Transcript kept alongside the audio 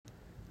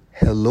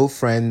Hello,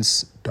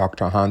 friends.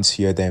 Dr. Hans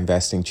here, the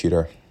investing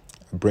tutor,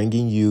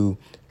 bringing you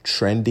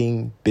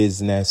trending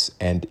business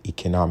and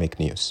economic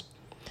news.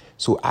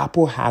 So,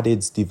 Apple had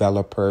its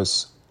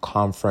developers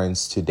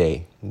conference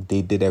today.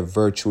 They did a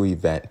virtual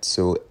event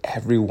so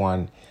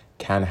everyone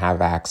can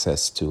have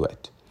access to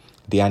it.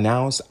 They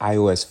announced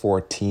iOS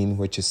 14,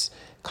 which is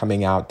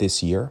coming out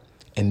this year.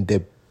 And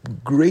the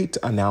great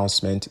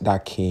announcement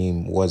that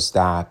came was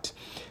that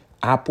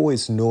Apple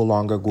is no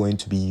longer going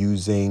to be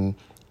using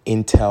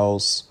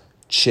Intel's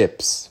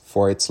chips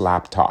for its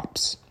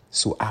laptops.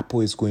 So Apple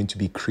is going to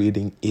be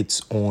creating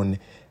its own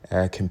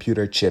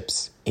computer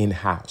chips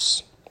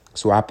in-house.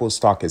 So Apple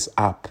stock is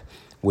up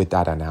with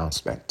that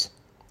announcement.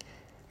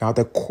 Now,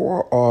 the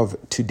core of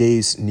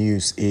today's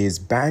news is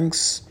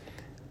banks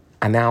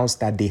announced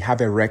that they have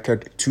a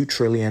record $2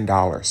 trillion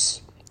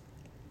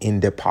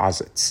in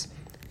deposits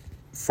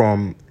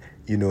from,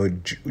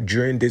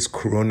 during this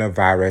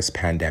coronavirus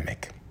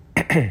pandemic.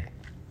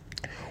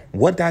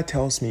 What that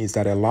tells me is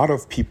that a lot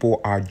of people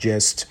are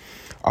just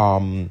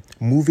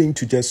moving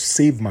to just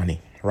save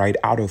money, right?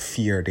 Out of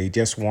fear. They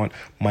just want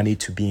money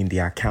to be in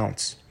their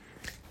accounts.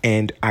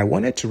 And I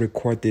wanted to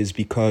record this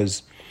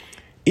because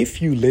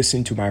if you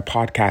listen to my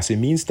podcast, it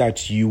means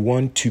that you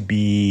want to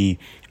be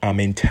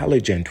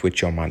intelligent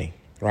with your money,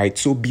 right?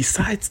 So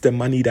besides the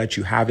money that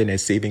you have in a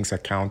savings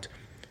account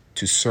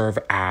to serve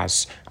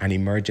as an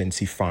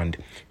emergency fund,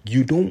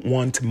 you don't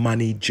want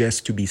money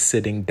just to be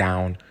sitting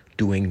down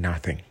doing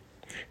nothing.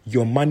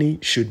 Your money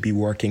should be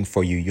working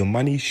for you. Your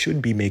money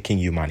should be making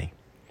you money.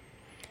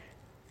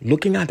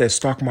 Looking at the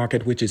stock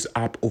market, which is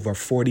up over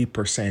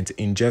 40%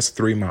 in just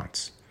 3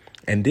 months.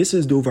 And this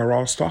is the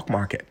overall stock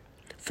market.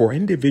 For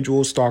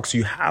individual stocks,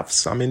 you have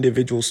some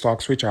individual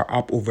stocks which are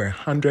up over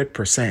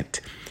 100%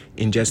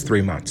 in just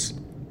 3 months.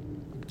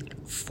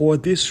 For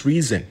this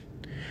reason,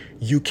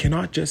 you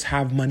cannot just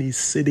have money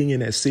sitting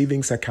in a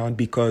savings account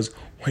because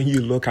when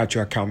you look at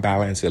your account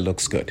balance, it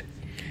looks good.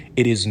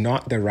 It is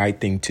not the right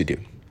thing to do.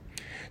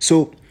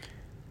 So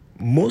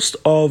most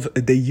of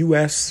the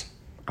US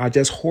are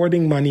just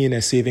hoarding money in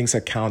a savings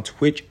account,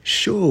 which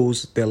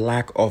shows the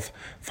lack of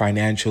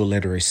financial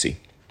literacy.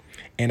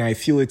 And I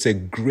feel it's a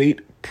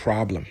great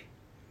problem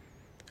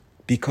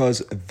because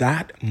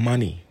that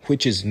money,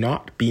 which is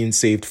not being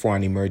saved for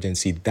an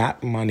emergency,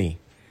 that money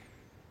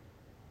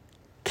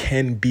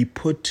can be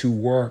put to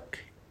work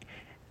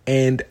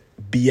and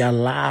be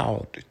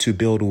allowed to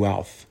build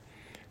wealth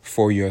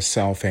for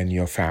yourself and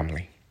your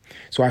family.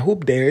 So I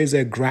hope there is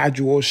a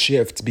gradual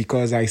shift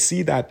because I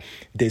see that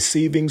the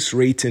savings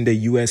rate in the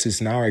US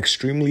is now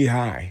extremely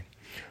high,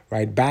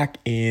 right? Back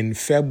in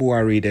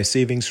February, the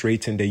savings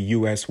rate in the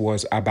US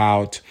was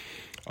about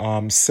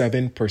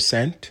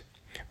 7%.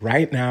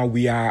 Right now,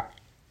 we are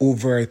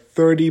over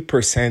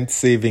 30%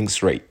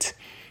 savings rate,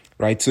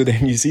 right? So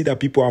then you see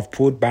that people have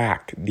pulled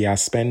back their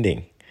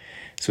spending.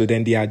 So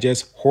then they are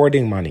just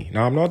hoarding money.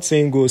 Now, I'm not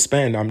saying go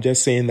spend. I'm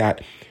just saying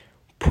that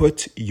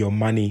put your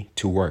money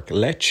to work.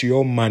 Let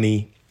your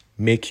money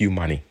make you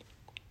money.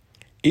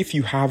 If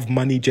you have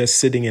money just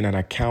sitting in an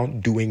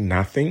account doing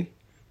nothing,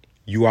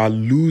 you are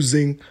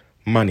losing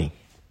money.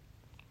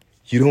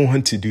 You don't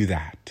want to do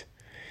that.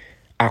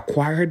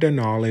 Acquire the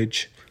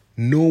knowledge,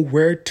 know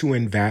where to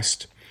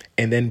invest,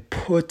 and then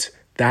put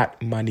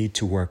that money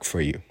to work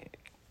for you.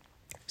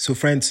 So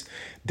friends,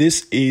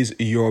 this is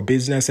your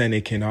business and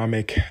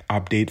economic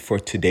update for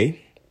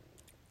today.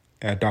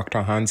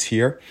 Dr. Hans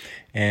here,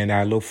 and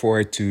I look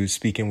forward to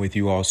speaking with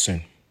you all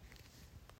soon.